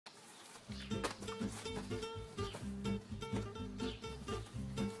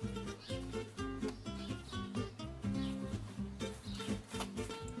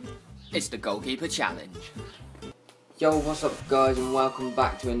It's the goalkeeper challenge. Yo, what's up guys, and welcome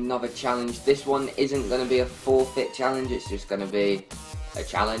back to another challenge. This one isn't going to be a forfeit challenge, it's just going to be a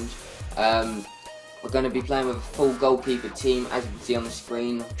challenge. We're going to be playing with a full goalkeeper team. As you can see on the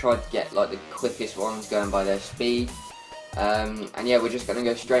screen, I've tried to get like the quickest ones going by their speed. And yeah, we're just going to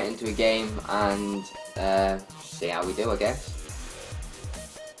go straight into a game and see how we do, I guess.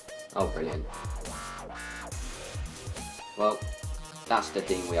 Oh, brilliant. Well, that's the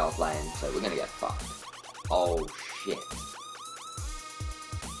team we are playing, so we're going to get fucked. Oh shit.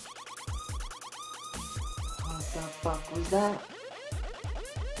 What the fuck was that?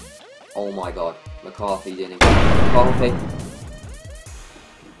 Oh my god, McCarthy didn't even McCarthy.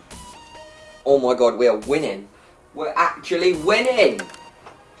 Oh my god, we are winning. We're actually winning!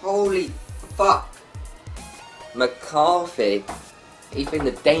 Holy fuck. McCarthy. He's been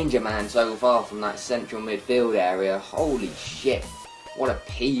the danger man so far from that central midfield area. Holy shit. What a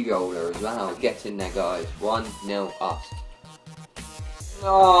P-goaler as well. Get in there, guys. 1-0 us.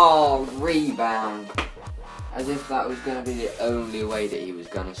 Oh, rebound. As if that was going to be the only way that he was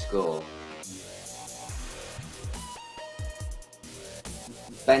going to score.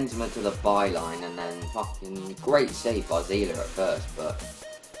 Benzema to the byline, and then fucking great save by Zila at first, but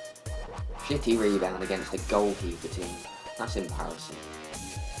shitty rebound against the goalkeeper team. That's embarrassing.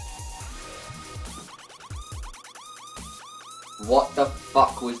 What the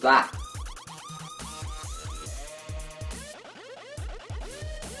fuck was that?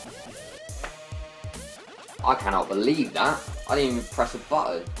 I cannot believe that. I didn't even press a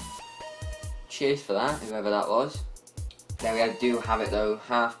button. Cheers for that, whoever that was. There we go, do have it though.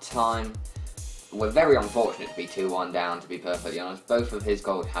 Half time. We're very unfortunate to be 2-1 down, to be perfectly honest. Both of his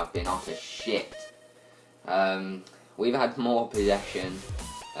goals have been utter shit. We've had more possession,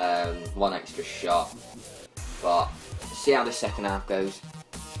 one extra shot, but see how the second half goes.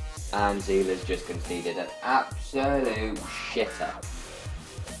 And Zila's just conceded an absolute shitter.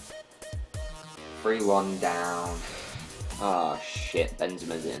 3-1 down. Oh shit,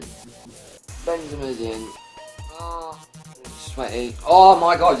 Benzema's in. Benzema's in. Oh, sweaty. Oh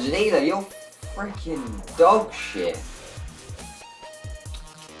my god, Zila, you're freaking dog shit.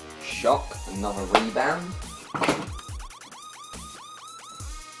 Shock, another rebound.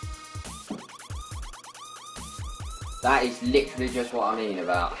 That is literally just what I mean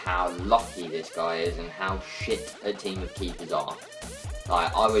about how lucky this guy is and how shit a team of keepers are.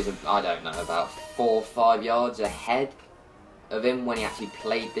 Like, I was, I don't know, about 4 or 5 yards ahead of him when he actually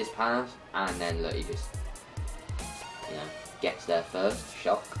played this pass, and then look, he just, you know, gets there first.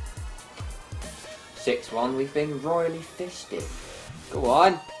 Shock. 6-1, we've been royally fisted. Go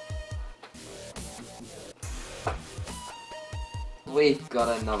on. We've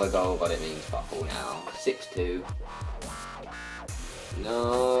got another goal, but it means fuck all now. 6-2.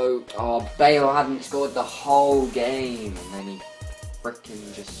 No. Oh, Bale hadn't scored the whole game, and then he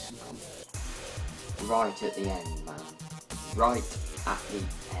frickin' just right at the end, man. Right at the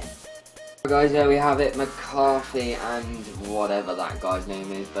end. So guys, there we have it. McCarthy and whatever that guy's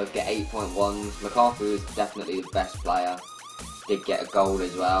name is both get 8.1s. McCarthy was definitely the best player. Did get a goal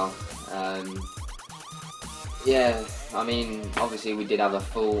as well. Yeah, I mean, obviously we did have a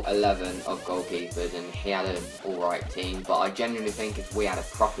full 11 of goalkeepers and he had an alright team, but I genuinely think if we had a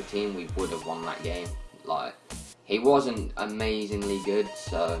proper team we would have won that game. Like, he wasn't amazingly good,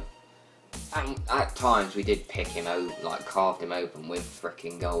 so at times we did pick him out, like carved him open with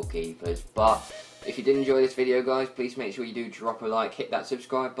freaking goalkeepers. But if you did enjoy this video guys, please make sure you do drop a like, hit that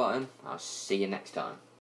subscribe button. I'll see you next time.